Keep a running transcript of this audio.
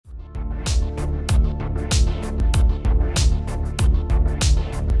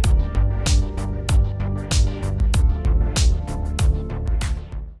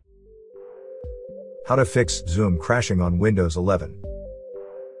How to fix Zoom crashing on Windows 11.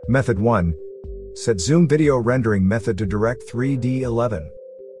 Method 1. Set Zoom video rendering method to Direct3D 11.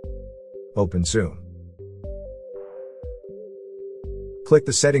 Open Zoom. Click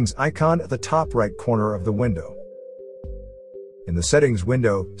the settings icon at the top right corner of the window. In the settings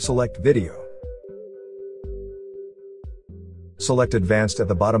window, select Video. Select Advanced at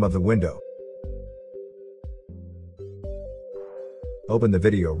the bottom of the window. Open the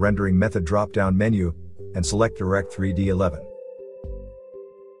Video Rendering Method drop-down menu, and select Direct3D 11.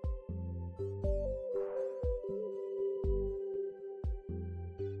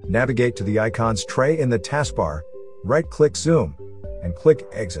 Navigate to the icons tray in the taskbar, right-click Zoom, and click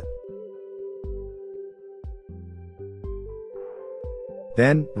Exit.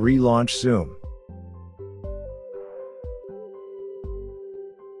 Then, relaunch Zoom.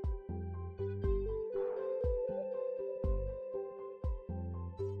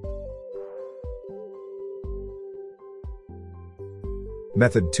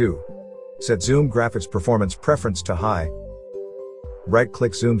 Method 2. Set Zoom Graphics Performance Preference to High.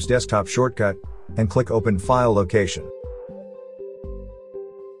 Right-click Zoom's desktop shortcut, and click Open File Location.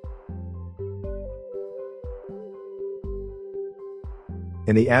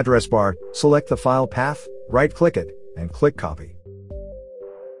 In the address bar, select the file path, right-click it, and click Copy.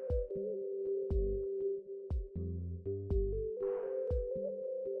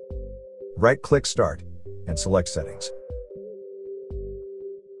 Right-click Start, and select Settings.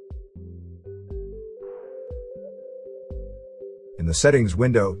 In the Settings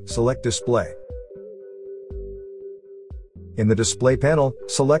window, select Display. In the Display panel,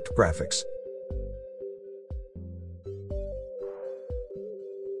 select Graphics.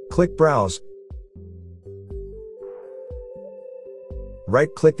 Click Browse.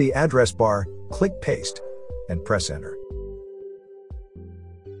 Right-click the address bar, click Paste, and press Enter.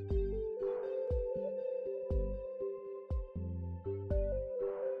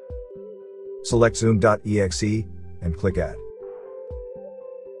 Select Zoom.exe, and click Add.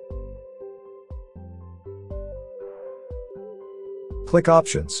 Click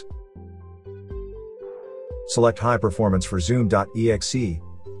Options. Select High Performance for Zoom.exe,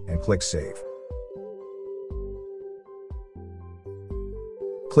 and click Save.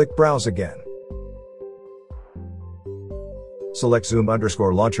 Click Browse again. Select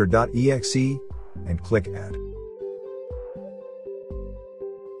Zoom_Launcher.exe, and click Add.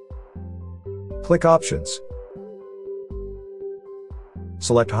 Click Options.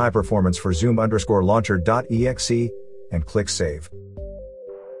 Select High Performance for Zoom_Launcher.exe, and click Save.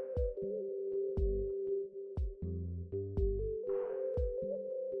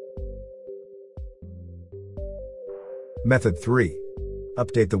 Method 3.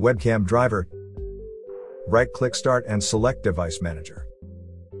 Update the webcam driver. Right-click Start and select Device Manager.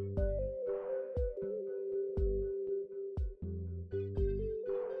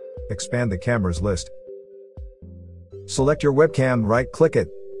 Expand the cameras list. Select your webcam, right-click it,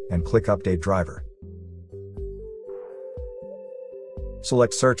 and click Update Driver.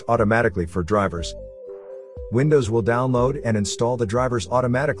 Select Search automatically for drivers. Windows will download and install the drivers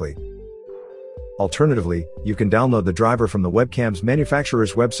automatically. Alternatively, you can download the driver from the webcam's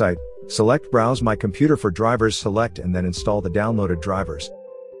manufacturer's website. Select Browse My Computer for drivers, select and then install the downloaded drivers.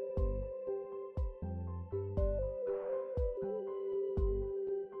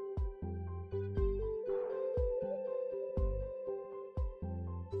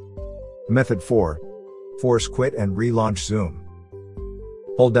 Method 4. Force quit and relaunch Zoom.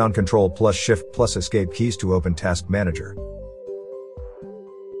 Hold down Ctrl plus Shift plus Escape keys to open Task Manager.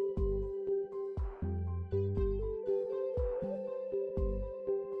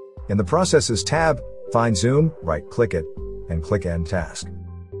 In the Processes tab, find Zoom, right-click it, and click End Task.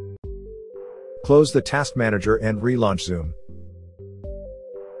 Close the Task Manager and relaunch Zoom.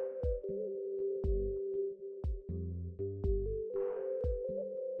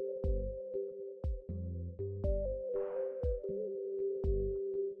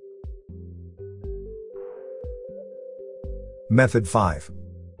 Method 5.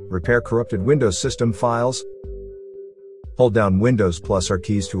 Repair corrupted Windows system files. Hold down Windows plus R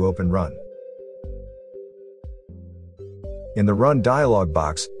keys to open Run. In the Run dialog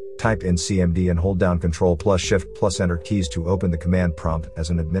box, type in CMD and hold down Ctrl plus Shift plus Enter keys to open the command prompt as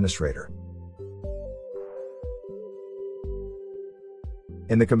an administrator.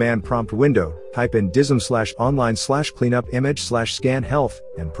 In the command prompt window, type in dism/online/cleanup image/scan health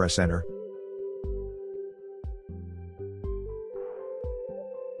and press Enter.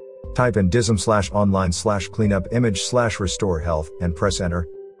 Type in dism/online/cleanup image/restore health and press Enter.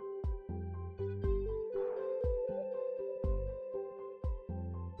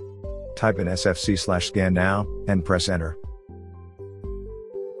 type in sfc/scan now, and press enter.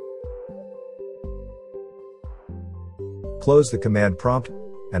 Close the command prompt,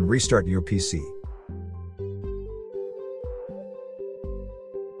 and restart your PC.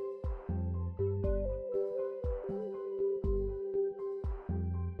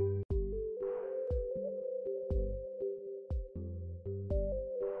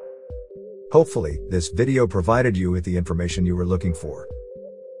 Hopefully, this video provided you with the information you were looking for.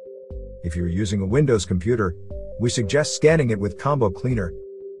 If you're using a Windows computer, we suggest scanning it with Combo Cleaner.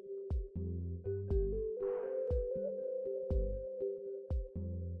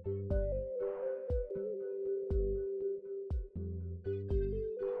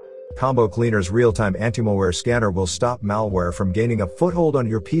 Combo Cleaner's real-time anti-malware scanner will stop malware from gaining a foothold on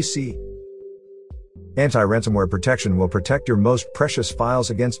your PC. Anti-ransomware protection will protect your most precious files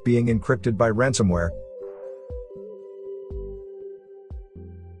against being encrypted by ransomware.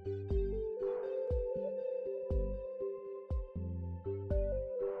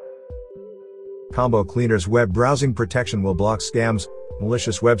 Combo Cleaner's web browsing protection will block scams,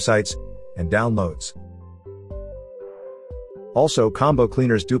 malicious websites, and downloads. Also, Combo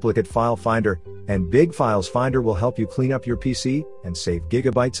Cleaner's duplicate file finder and Big Files Finder will help you clean up your PC and save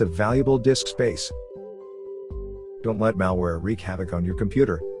gigabytes of valuable disk space. Don't let malware wreak havoc on your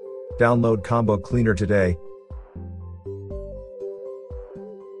computer. Download Combo Cleaner today.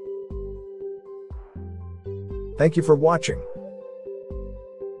 Thank you for watching.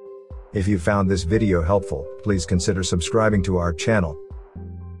 If you found this video helpful, please consider subscribing to our channel.